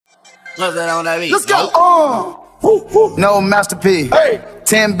What's that on that beat? Let's go. No masterpiece. Hey.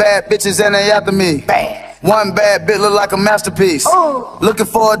 10 bad bitches and they after me. Bad. One bad bitch look like a masterpiece. Looking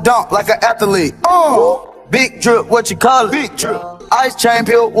for a dunk like an athlete. Big drip, what you call it? Big drip. Ice chain,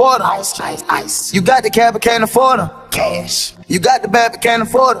 pure water. Ice. You got the cab, but can't afford them. Cash. You got the bad, but can't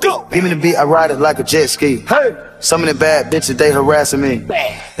afford it. Give me the beat, I ride it like a jet ski. Hey. Some of the bad bitches, they harassing me.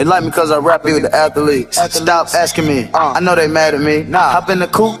 They like me cause I rap with the athletes. Stop asking me, I know they mad at me. Hop in the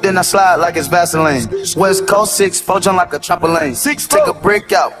coupe, then I slide like it's Vaseline. West Coast 6'4", jump like a trampoline. Take a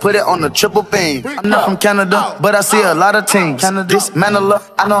brick out, put it on the triple beam. I'm not from Canada, but I see a lot of teams. Dismantle her,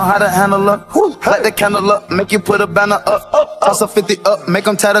 I know how to handle her. Light the candle up, make you put a banner up. Toss a 50 up, make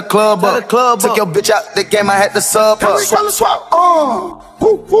them tie the club up. Took your bitch out the game, I had to sub up.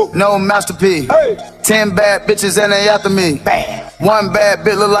 No masterpiece. 10 bad bitches and they after me. One bad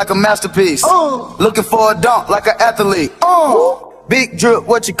bitch look like a masterpiece. Looking for a dunk like an athlete. Big drip,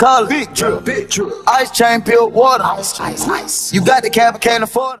 what you call it? Big drip. Ice chain, pure water. Ice. You got the cab, but can't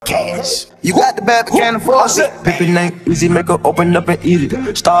afford it. Cash. You got the bad, but can't afford it. Pippin ain't easy, make her open up and eat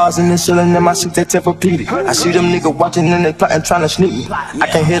it. Stars in the ceiling in my seat, they tell for Petey. I see them niggas watching and they plotting, trying to sneak me. I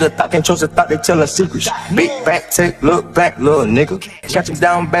can't hear the thought, can't trust the thought, they tellin' secrets. Big back, take, look back, little nigga. Catch him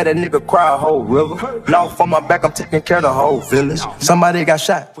down bad, that nigga cry a whole river. Now for my back, I'm taking care of the whole village. Somebody got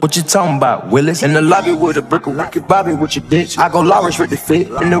shot, what you talking about, Willis? In the lobby with a brick of wicked Bobby with your bitch. I go Lawrence with the fit,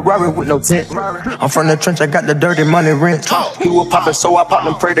 in the Rari with no tent. I'm from the trench, I got the dirty money rent. He was poppin', so I popped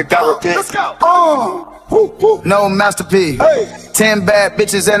and pray to God repent. No masterpiece. 10 bad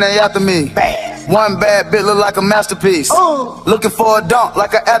bitches and they after me. One bad bitch look like a masterpiece. Looking for a dunk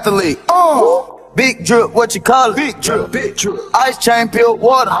like an athlete. Big drip, what you call it? Big drip. Ice chain, pure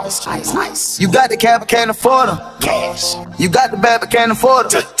water. Ice. You got the cab, but can't afford them. Cash. You got the bad, but can't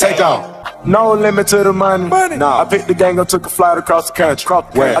afford them. Take off. No limit to the money. Nah, I picked the gang up, took a flight across the country.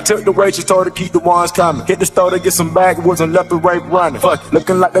 I took the waitress, told her to keep the ones coming. Hit the store to get some backwoods and left the rape running. Fuck,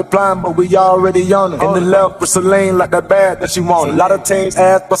 looking like they blind, but we already on it. In the left with Celine, like that bag that she wanted. A lot of teams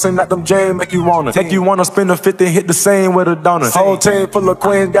ass busting like them James, make you wanna. Make you wanna spend a 50, hit the same with a donut. Whole team full of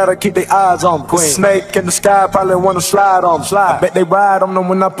queens, gotta keep their eyes on them. Queen. Snake in the sky, probably wanna slide on them. I bet they ride on them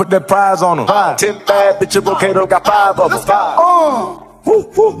when I put that prize on them. 10 bad bitches, Volcano got 5 of them.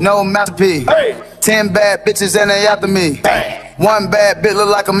 No masterpiece. 10 bad bitches and they after me. One bad bitch look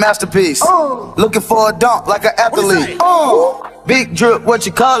like a masterpiece. Looking for a dunk like an athlete. Big drip, what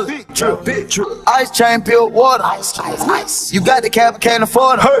you call it? Big drip. Ice chain, pure water. Ice. You got the cab, but can't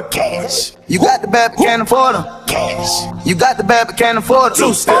afford them. Cash. You got the bad, but can't afford them. Cash. You got the bad, but can't afford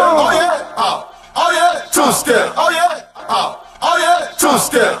them. 2-step. Oh yeah. 2-step. Oh yeah.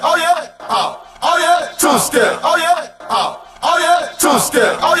 2-step. Oh yeah. 2-step. Oh yeah.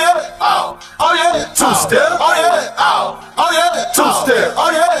 2-step. Oh yeah. 2-step. Oh yeah. 2-step.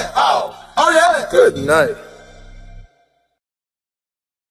 Oh yeah. Good night.